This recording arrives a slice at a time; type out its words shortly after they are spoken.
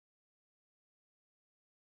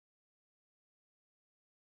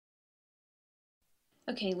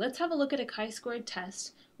Okay, let's have a look at a chi-squared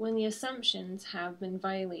test when the assumptions have been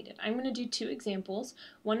violated. I'm going to do two examples.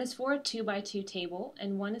 One is for a 2 by 2 table,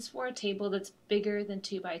 and one is for a table that's bigger than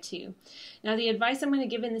 2 by 2. Now, the advice I'm going to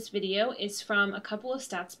give in this video is from a couple of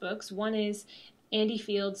stats books. One is Andy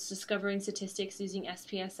Field's Discovering Statistics Using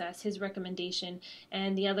SPSS, his recommendation,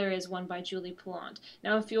 and the other is one by Julie Plant.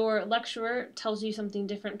 Now, if your lecturer tells you something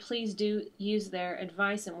different, please do use their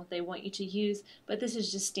advice and what they want you to use, but this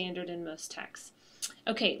is just standard in most texts.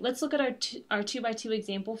 Okay, let's look at our 2 by 2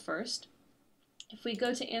 example first. If we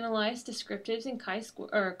go to Analyze Descriptives and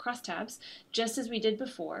crosstabs, just as we did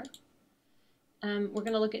before, we're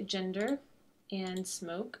going to look at gender and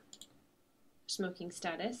smoking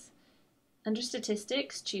status. Under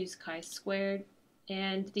Statistics, choose chi-squared,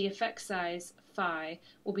 and the effect size, phi,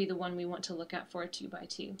 will be the one we want to look at for a 2 by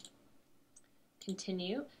 2.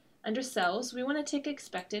 Continue. Under Cells, we want to tick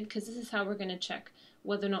Expected because this is how we're going to check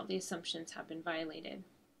whether or not the assumptions have been violated.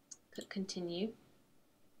 Click Continue,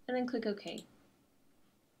 and then click OK.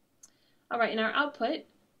 Alright, in our output,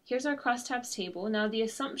 here's our crosstabs table. Now the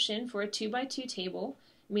assumption for a 2 by 2 table,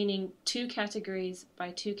 meaning 2 categories by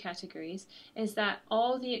 2 categories, is that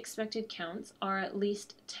all the expected counts are at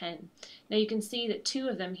least 10. Now you can see that two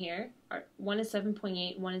of them here, one is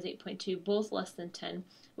 7.8, one is 8.2, both less than 10,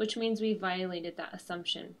 which means we violated that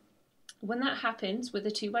assumption. When that happens with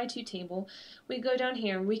a 2 by 2 table, we go down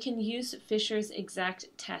here and we can use Fisher's exact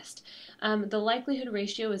test. The likelihood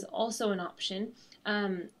ratio is also an option,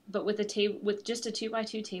 but with just a 2 by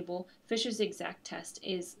 2 table, Fisher's exact test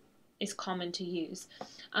is common to use.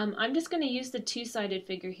 I'm just going to use the two-sided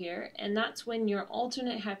figure here, and that's when your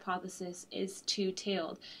alternate hypothesis is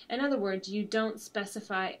two-tailed. In other words, you don't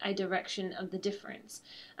specify a direction of the difference.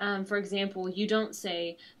 For example, you don't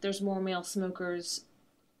say there's more male smokers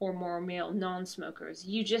or more male non-smokers.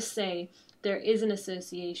 You just say there is an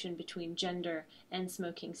association between gender and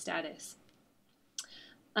smoking status.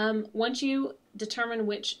 Once you determine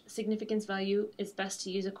which significance value is best to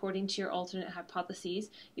use according to your alternate hypotheses,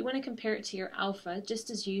 you want to compare it to your alpha, just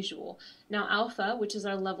as usual. Now alpha, which is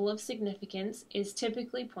our level of significance, is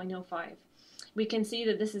typically 0.05. We can see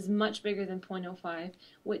that this is much bigger than 0.05,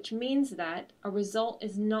 which means that a result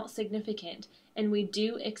is not significant, and we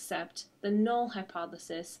do accept the null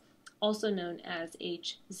hypothesis, also known as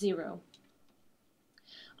H0.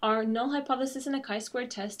 Our null hypothesis in a chi-squared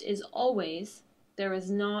test is always there is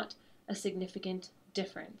not a significant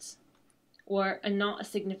difference, or not a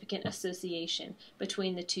significant association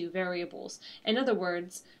between the two variables. In other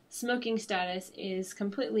words, smoking status is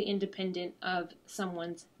completely independent of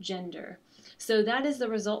someone's gender. So that is the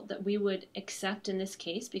result that we would accept in this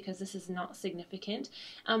case because this is not significant.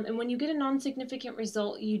 And when you get a non-significant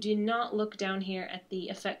result, you do not look down here at the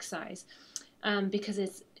effect size because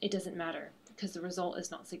it doesn't matter because the result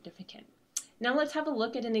is not significant. Now let's have a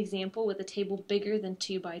look at an example with a table bigger than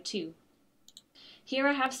 2 by 2. Here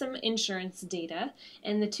I have some insurance data,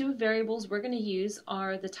 and the two variables we're going to use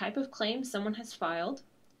are the type of claim someone has filed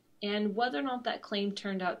and whether or not that claim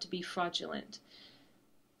turned out to be fraudulent.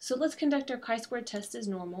 So let's conduct our chi-squared test as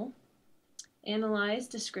normal. Analyze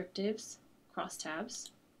Descriptives,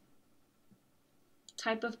 crosstabs.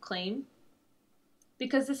 Type of claim.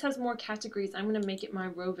 Because this has more categories, I'm going to make it my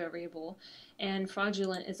row variable, and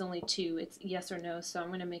fraudulent is only 2, it's yes or no, so I'm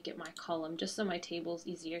going to make it my column, just so my table is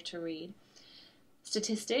easier to read.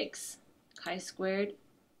 Statistics, chi-squared,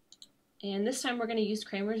 and this time we're going to use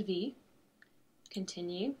Cramer's V.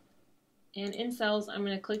 Continue, and in cells I'm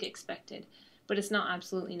going to click Expected, but it's not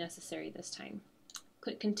absolutely necessary this time.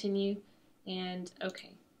 Click Continue, and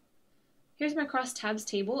OK. Here's my crosstabs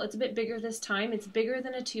table. It's a bit bigger this time. It's bigger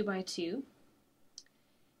than a 2 by 2.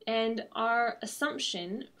 And our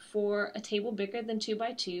assumption for a table bigger than 2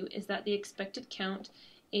 by 2 is that the expected count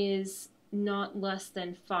is not less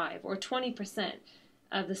than 5, or 20%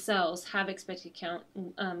 of the cells have expected count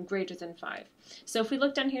greater than 5. So if we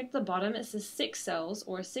look down here at the bottom, it says 6 cells,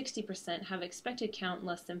 or 60%, have expected count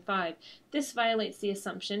less than 5. This violates the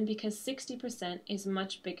assumption because 60% is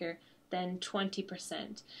much bigger than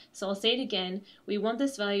 20%. So I'll say it again, we want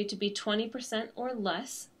this value to be 20% or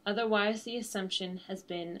less, otherwise the assumption has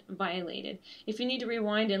been violated. If you need to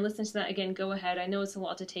rewind and listen to that again, go ahead. I know it's a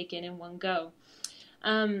lot to take in one go.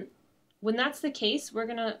 When that's the case, we're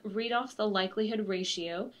going to read off the likelihood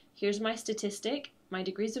ratio. Here's my statistic, my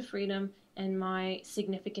degrees of freedom, and my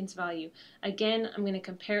significance value. Again, I'm going to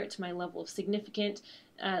compare it to my level of significance,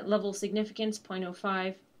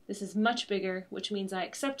 0.05. This is much bigger, which means I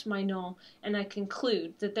accept my null, and I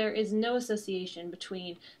conclude that there is no association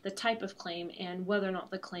between the type of claim and whether or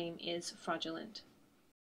not the claim is fraudulent.